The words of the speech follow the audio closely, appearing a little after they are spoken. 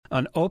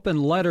an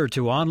open letter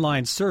to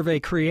online survey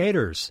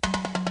creators.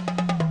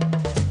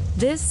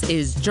 This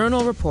is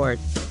Journal Report.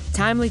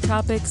 Timely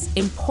topics,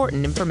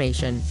 important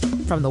information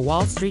from the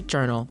Wall Street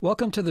Journal.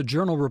 Welcome to the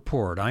Journal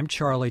Report. I'm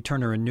Charlie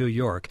Turner in New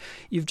York.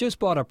 You've just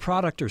bought a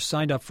product or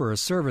signed up for a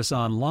service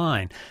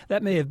online.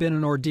 That may have been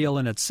an ordeal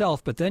in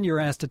itself, but then you're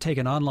asked to take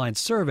an online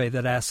survey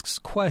that asks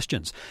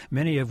questions,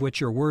 many of which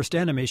your worst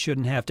enemy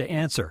shouldn't have to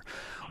answer.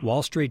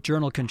 Wall Street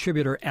Journal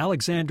contributor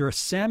Alexandra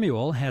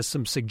Samuel has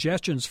some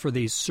suggestions for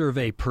these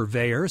survey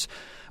purveyors,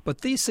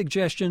 but these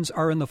suggestions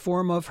are in the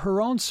form of her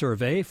own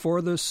survey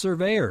for the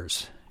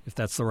surveyors, if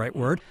that's the right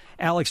word.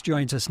 Alex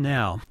joins us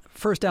now.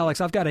 First,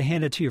 Alex, I've got to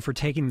hand it to you for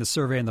taking the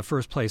survey in the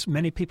first place.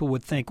 Many people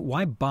would think,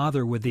 why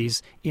bother with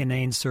these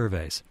inane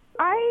surveys?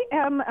 I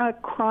am a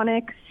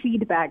chronic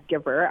feedback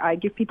giver. I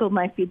give people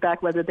my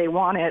feedback whether they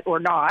want it or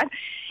not.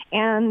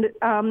 And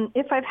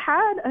if I've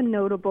had a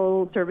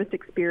notable service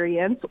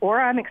experience or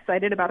I'm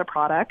excited about a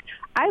product,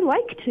 I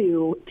like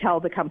to tell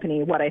the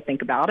company what I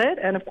think about it.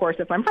 And, of course,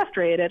 if I'm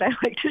frustrated, I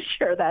like to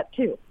share that,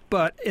 too.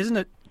 But isn't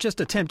it just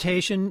a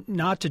temptation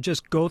not to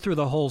just go through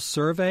the whole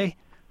survey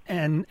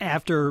and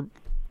after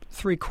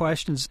 3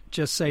 questions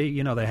just say,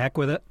 the heck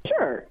with it?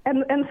 Sure.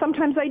 And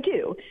sometimes I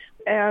do.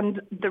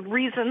 And the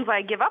reasons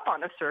I give up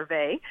on a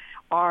survey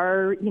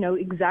are,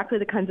 exactly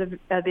the kinds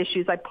of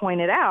issues I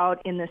pointed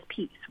out in this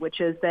piece,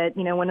 which is that,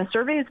 when a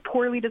survey is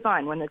poorly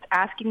designed, when it's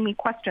asking me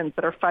questions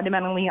that are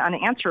fundamentally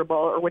unanswerable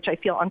or which I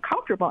feel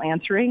uncomfortable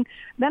answering,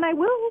 then I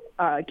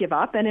will give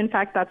up. And in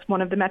fact, that's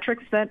one of the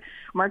metrics that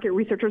market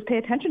researchers pay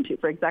attention to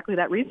for exactly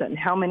that reason.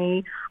 How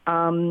many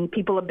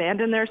people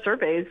abandon their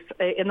surveys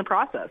in the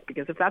process?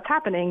 Because if that's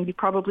happening, you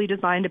probably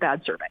designed a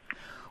bad survey.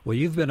 Well,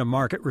 you've been a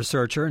market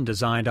researcher and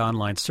designed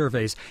online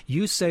surveys.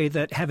 You say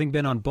that having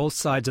been on both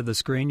sides of the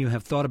screen, you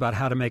have thought about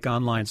how to make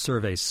online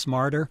surveys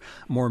smarter,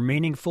 more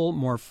meaningful,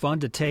 more fun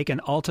to take, and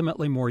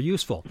ultimately more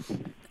useful.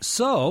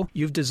 So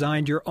you've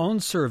designed your own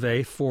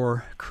survey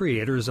for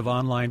creators of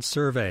online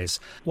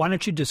surveys. Why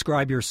don't you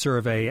describe your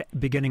survey,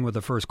 beginning with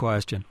the first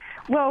question?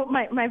 Well,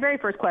 my very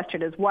first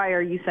question is, why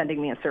are you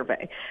sending me a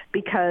survey?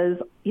 Because,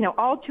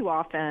 all too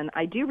often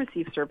I do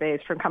receive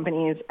surveys from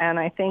companies, and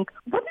I think,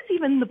 what is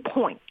even the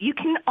point? You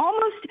can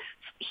almost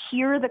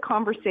hear the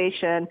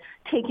conversation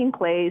taking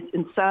place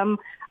in some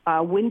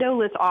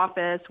windowless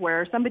office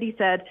where somebody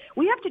said,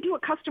 we have to do a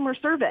customer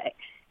survey.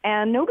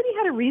 And nobody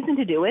had a reason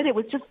to do it. It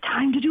was just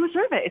time to do a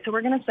survey. So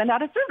we're going to send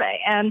out a survey.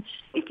 And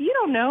if you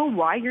don't know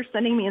why you're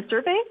sending me a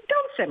survey,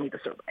 don't send me the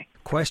survey.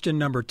 Question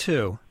number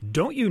 2.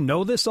 Don't you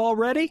know this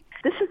already?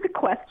 This is the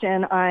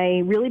question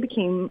I really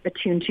became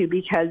attuned to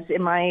because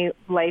in my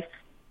life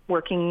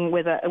working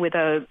with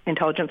a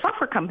intelligent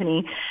software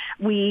company,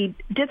 we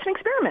did some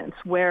experiments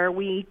where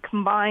we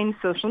combined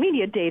social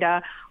media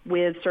data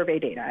with survey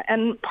data.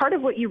 And part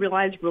of what you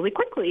realize really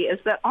quickly is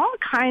that all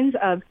kinds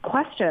of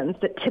questions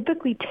that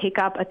typically take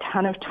up a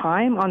ton of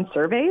time on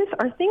surveys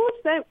are things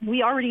that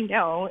we already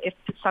know if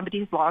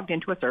somebody's logged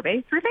into a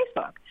survey through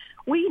Facebook.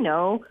 We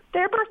know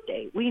their birth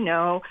date. We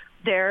know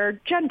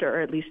their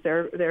gender, at least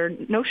their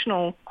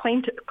notional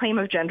claim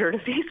of gender to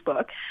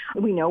Facebook.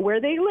 We know where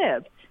they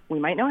live. We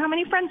might know how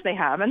many friends they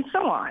have, and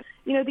so on.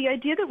 The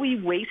idea that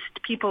we waste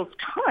people's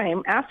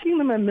time asking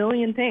them a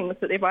million things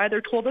that they've either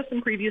told us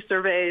in previous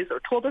surveys or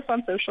told us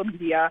on social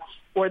media,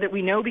 or that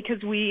we know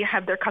because we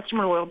have their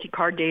customer loyalty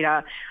card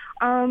data,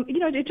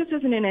 it just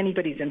isn't in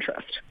anybody's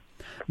interest.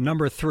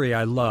 Number 3,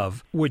 I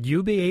love. Would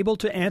you be able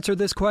to answer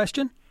this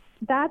question?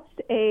 That's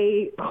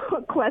a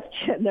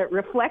question that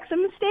reflects a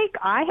mistake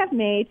I have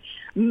made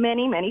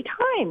many, many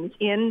times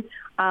in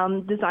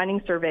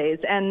designing surveys.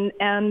 And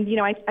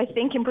I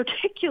think in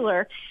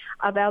particular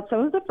about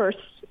some of the first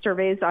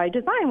surveys I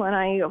designed when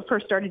I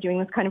first started doing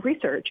this kind of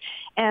research.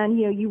 And,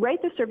 you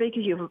write the survey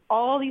because you have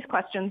all these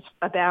questions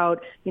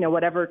about,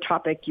 whatever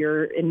topic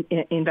you're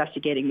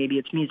investigating. Maybe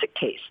it's music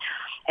taste.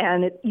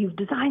 And you've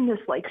designed this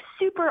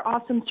super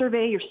awesome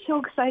survey. You're so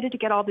excited to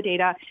get all the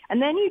data.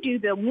 And then you do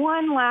the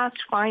one last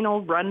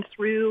final run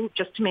through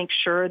just to make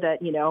sure that,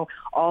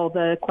 all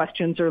the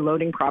questions are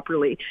loading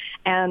properly.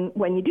 And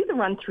when you do the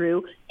run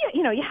through,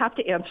 you have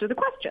to answer the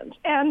questions.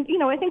 And,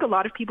 I think a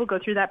lot of people go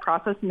through that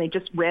process and they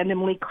just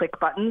randomly click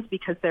buttons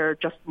because they're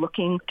just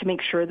looking to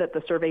make sure that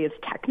the survey is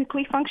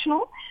technically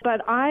functional.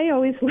 But I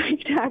always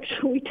like to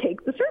actually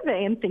take the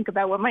survey and think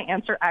about what my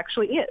answer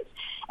actually is.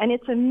 And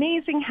it's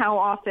amazing how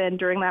often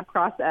during that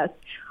process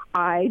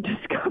I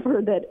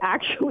discover that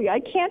actually I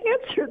can't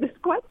answer this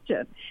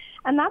question.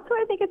 And that's why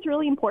I think it's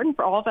really important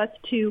for all of us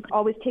to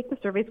always take the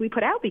surveys we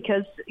put out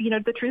because,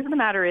 the truth of the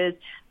matter is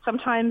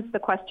sometimes the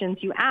questions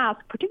you ask,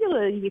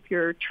 particularly if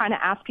you're trying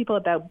to ask people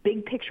about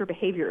big picture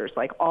behaviors,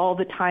 like all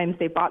the times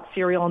they bought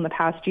cereal in the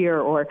past year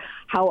or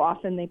how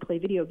often they play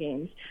video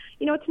games,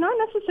 it's not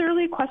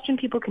necessarily a question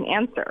people can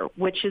answer,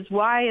 which is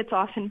why it's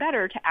often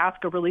better to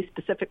ask a really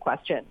specific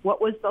question.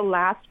 What was the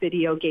last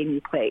video game you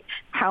played?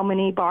 How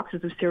many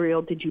boxes of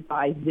cereal did you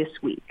buy this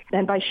week?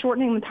 And by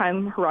shortening the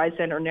time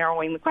horizon or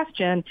narrowing the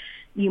question,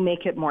 you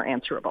make it more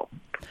answerable.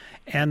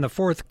 And the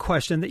fourth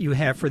question that you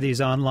have for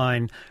these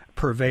online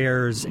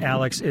purveyors,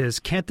 Alex,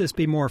 is can't this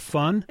be more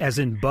fun, as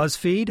in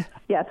BuzzFeed?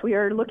 Yes, we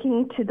are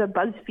looking to the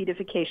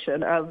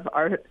BuzzFeedification of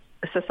our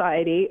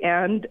society.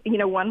 And,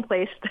 one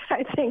place that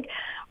I think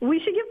we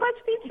should give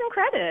BuzzFeed some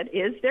credit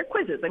is their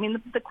quizzes. I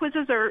mean, the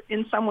quizzes are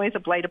in some ways a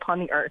blight upon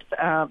the earth.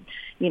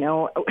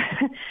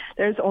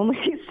 There's only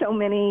so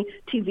many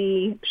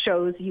TV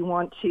shows you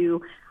want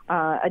to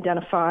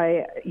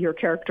identify your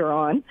character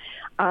on.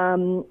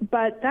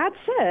 But that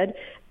said,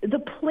 the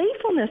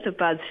playfulness of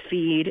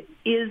BuzzFeed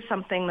is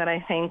something that I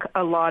think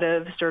a lot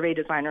of survey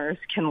designers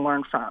can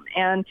learn from.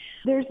 And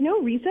there's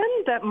no reason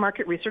that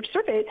market research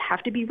surveys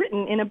have to be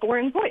written in a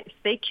boring voice.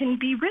 They can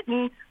be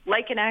written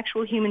like an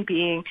actual human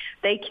being.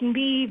 They can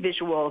be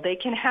visual. They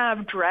can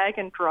have drag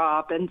and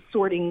drop and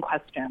sorting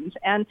questions.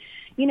 And,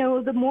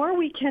 the more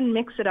we can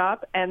mix it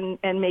up and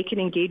make it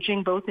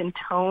engaging both in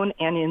tone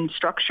and in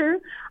structure,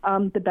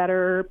 the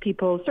better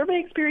people's survey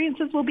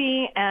experiences will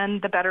be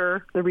and the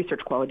better the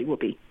research quality will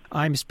be.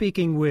 I'm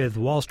speaking with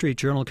Wall Street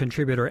Journal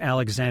contributor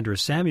Alexandra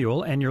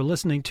Samuel, and you're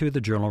listening to the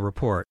Journal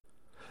Report.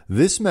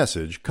 This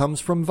message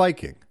comes from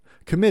Viking,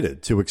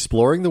 committed to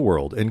exploring the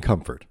world in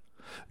comfort.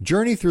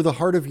 Journey through the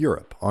heart of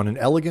Europe on an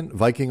elegant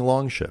Viking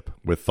longship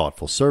with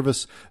thoughtful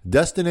service,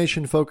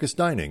 destination-focused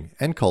dining,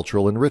 and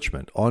cultural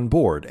enrichment on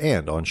board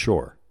and on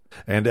shore.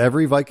 And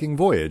every Viking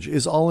voyage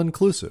is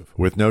all-inclusive,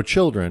 with no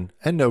children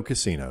and no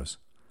casinos.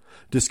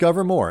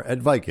 Discover more at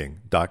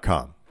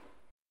Viking.com.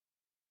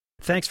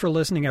 Thanks for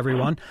listening,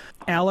 everyone.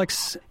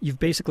 Alex, you've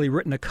basically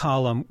written a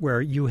column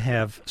where you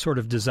have sort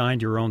of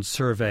designed your own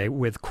survey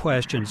with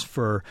questions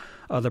for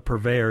the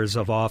purveyors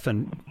of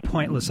often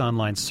pointless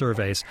online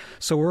surveys.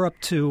 So we're up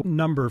to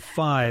number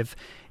 5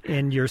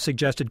 in your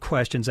suggested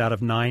questions out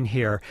of 9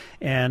 here.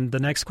 And the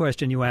next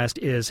question you asked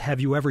is, have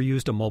you ever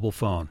used a mobile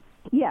phone?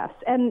 Yes.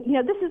 And,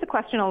 this is a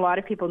question a lot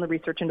of people in the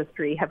research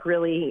industry have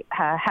really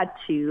had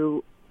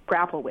to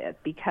grapple with,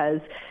 because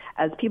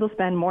as people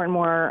spend more and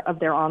more of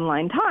their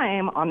online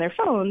time on their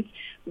phones,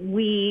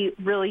 we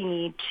really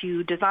need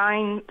to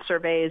design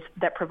surveys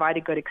that provide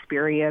a good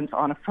experience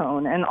on a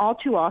phone. And all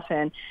too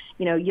often,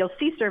 you'll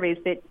see surveys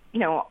that,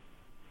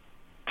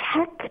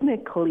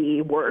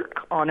 technically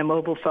work on a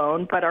mobile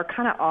phone, but are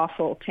kind of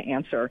awful to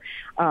answer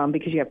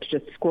because you have to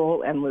just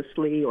scroll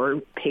endlessly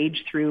or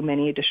page through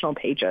many additional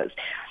pages.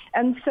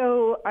 And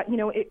so,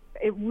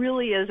 it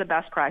really is a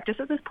best practice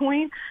at this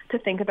point to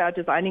think about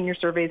designing your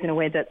surveys in a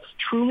way that's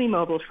truly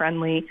mobile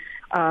friendly.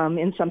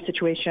 In some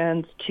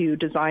situations, to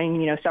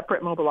design,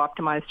 separate mobile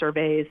optimized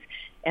surveys,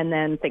 and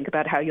then think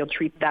about how you'll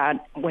treat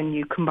that when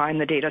you combine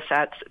the data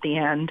sets at the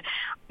end.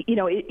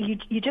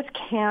 You just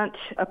can't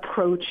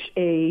approach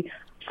a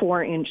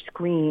 4-inch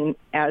screen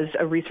as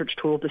a research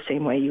tool the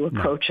same way you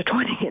approach a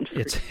 20-inch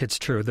screen. It's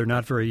true. They're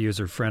not very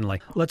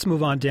user-friendly. Let's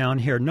move on down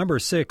here. Number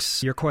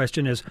 6, your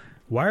question is,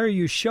 why are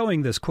you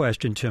showing this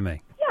question to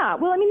me? Yeah,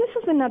 well,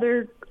 this is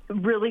another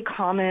really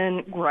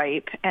common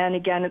gripe. And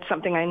again, it's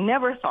something I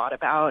never thought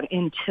about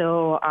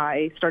until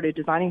I started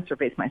designing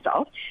surveys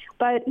myself.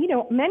 But,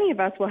 many of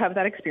us will have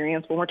that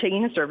experience when we're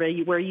taking a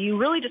survey where you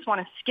really just want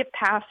to skip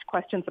past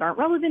questions that aren't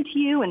relevant to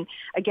you. And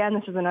again,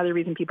 this is another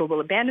reason people will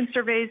abandon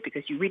surveys,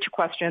 because you reach a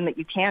question that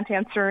you can't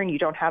answer and you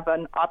don't have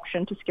an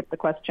option to skip the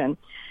question.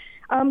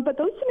 But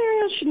those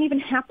scenarios shouldn't even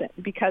happen,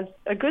 because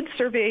a good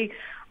survey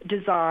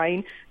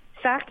design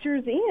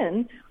factors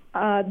in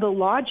the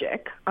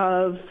logic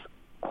of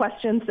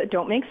questions that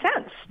don't make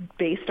sense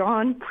based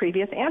on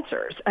previous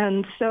answers.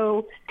 And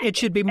so it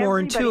should be more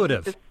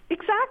intuitive.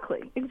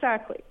 Exactly.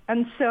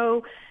 And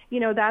so,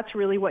 that's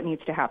really what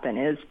needs to happen,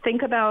 is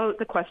think about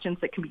the questions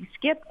that can be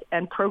skipped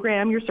and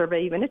program your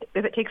survey, even if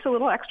it takes a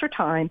little extra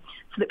time,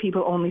 so that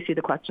people only see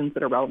the questions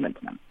that are relevant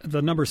to them.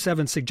 The number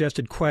 7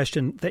 suggested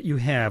question that you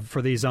have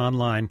for these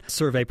online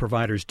survey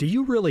providers, do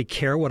you really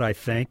care what I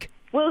think?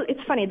 Well,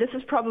 it's funny. This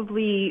is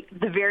probably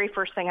the very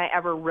first thing I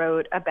ever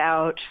wrote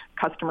about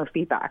customer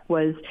feedback,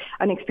 was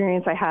an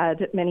experience I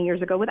had many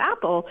years ago with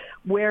Apple,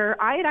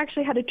 where I had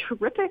actually had a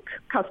terrific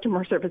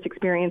customer service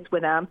experience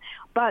with them,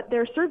 but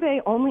their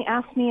survey only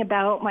asked me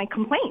about my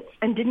complaints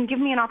and didn't give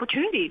me an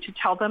opportunity to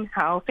tell them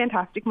how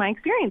fantastic my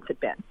experience had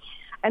been.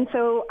 And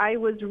so I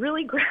was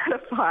really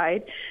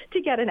gratified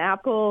to get an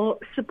Apple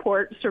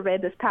support survey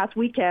this past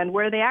weekend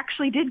where they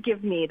actually did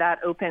give me that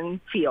open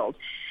field.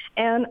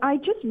 And I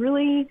just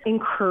really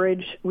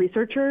encourage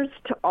researchers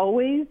to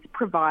always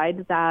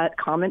provide that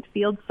comment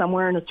field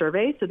somewhere in a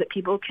survey so that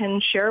people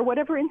can share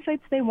whatever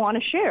insights they want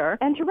to share,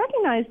 and to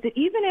recognize that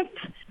even if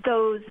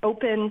those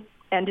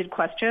open-ended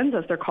questions,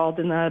 as they're called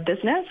in the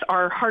business,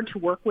 are hard to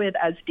work with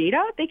as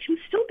data, they can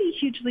still be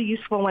hugely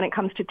useful when it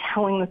comes to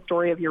telling the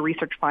story of your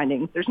research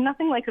findings. There's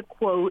nothing like a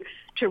quote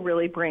to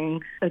really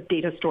bring a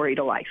data story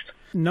to life.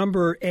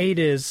 Number 8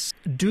 is,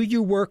 do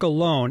you work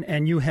alone?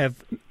 And you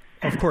have,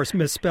 of course,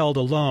 misspelled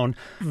alone,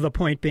 the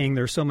point being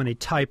there's so many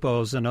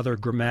typos and other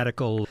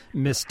grammatical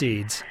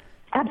misdeeds.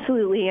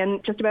 Absolutely.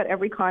 In just about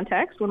every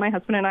context, when my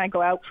husband and I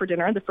go out for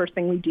dinner, the first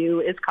thing we do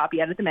is copy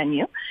edit the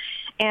menu.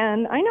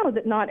 And I know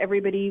that not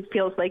everybody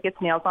feels like it's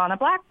nails on a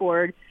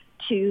blackboard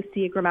to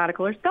see a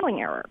grammatical or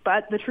spelling error.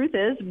 But the truth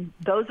is,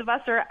 those of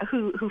us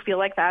who feel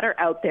like that are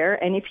out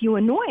there, and if you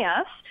annoy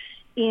us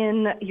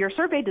in your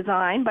survey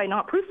design by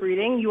not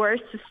proofreading, you are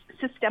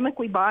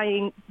systemically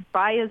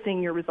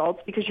biasing your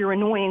results because you're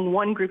annoying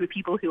one group of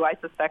people who I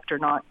suspect are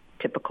not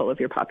typical of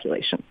your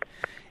population.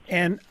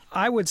 And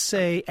I would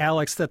say,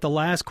 Alex, that the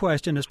last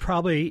question is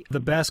probably the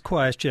best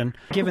question,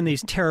 given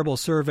these terrible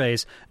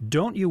surveys.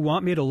 Don't you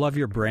want me to love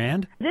your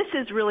brand? This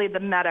is really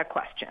the meta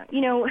question.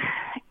 You know,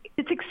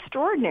 it's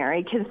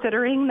extraordinary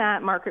considering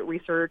that market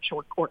research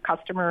or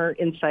customer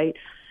insight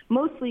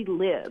mostly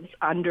lives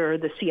under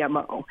the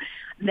CMO,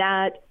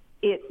 that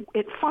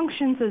it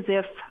functions as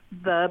if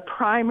the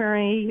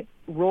primary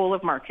role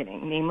of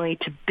marketing, namely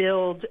to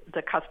build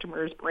the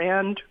customer's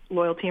brand,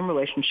 loyalty, and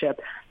relationship,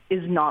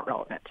 is not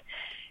relevant.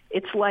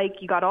 It's like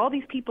you got all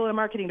these people in a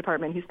marketing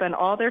department who spend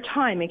all their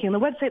time making the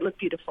website look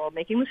beautiful,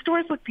 making the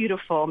stores look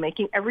beautiful,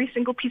 making every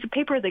single piece of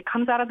paper that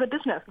comes out of the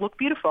business look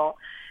beautiful.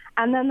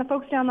 And then the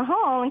folks down the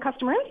hall in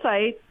customer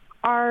insight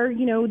are,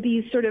 you know,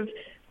 these sort of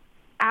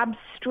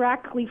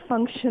abstractly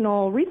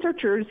functional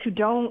researchers who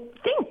don't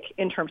think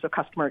in terms of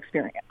customer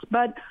experience.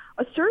 But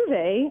a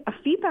survey, a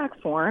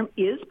feedback form,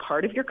 is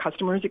part of your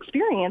customer's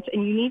experience,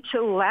 and you need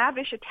to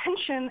lavish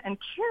attention and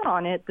care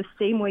on it the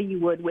same way you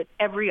would with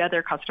every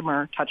other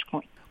customer touch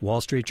point.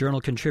 Wall Street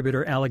Journal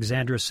contributor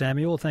Alexandra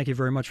Samuel, thank you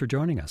very much for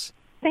joining us.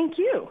 Thank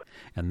you.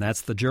 And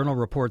that's the Journal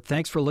Report.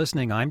 Thanks for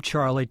listening. I'm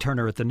Charlie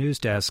Turner at the News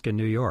Desk in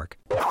New York.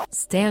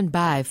 Stand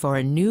by for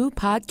a new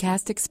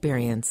podcast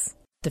experience.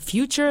 The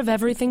Future of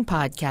Everything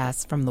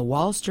podcast from the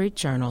Wall Street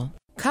Journal.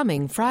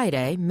 Coming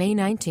Friday, May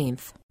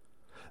 19th.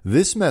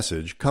 This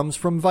message comes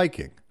from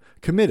Viking,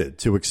 committed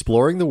to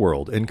exploring the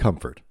world in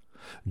comfort.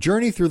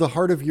 Journey through the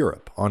heart of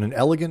Europe on an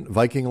elegant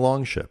Viking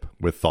longship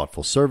with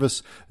thoughtful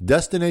service,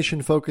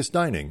 destination-focused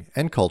dining,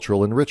 and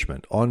cultural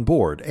enrichment on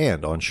board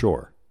and on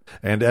shore.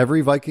 And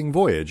every Viking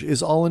voyage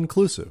is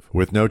all-inclusive,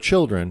 with no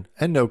children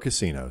and no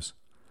casinos.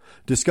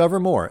 Discover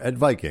more at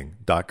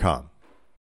Viking.com.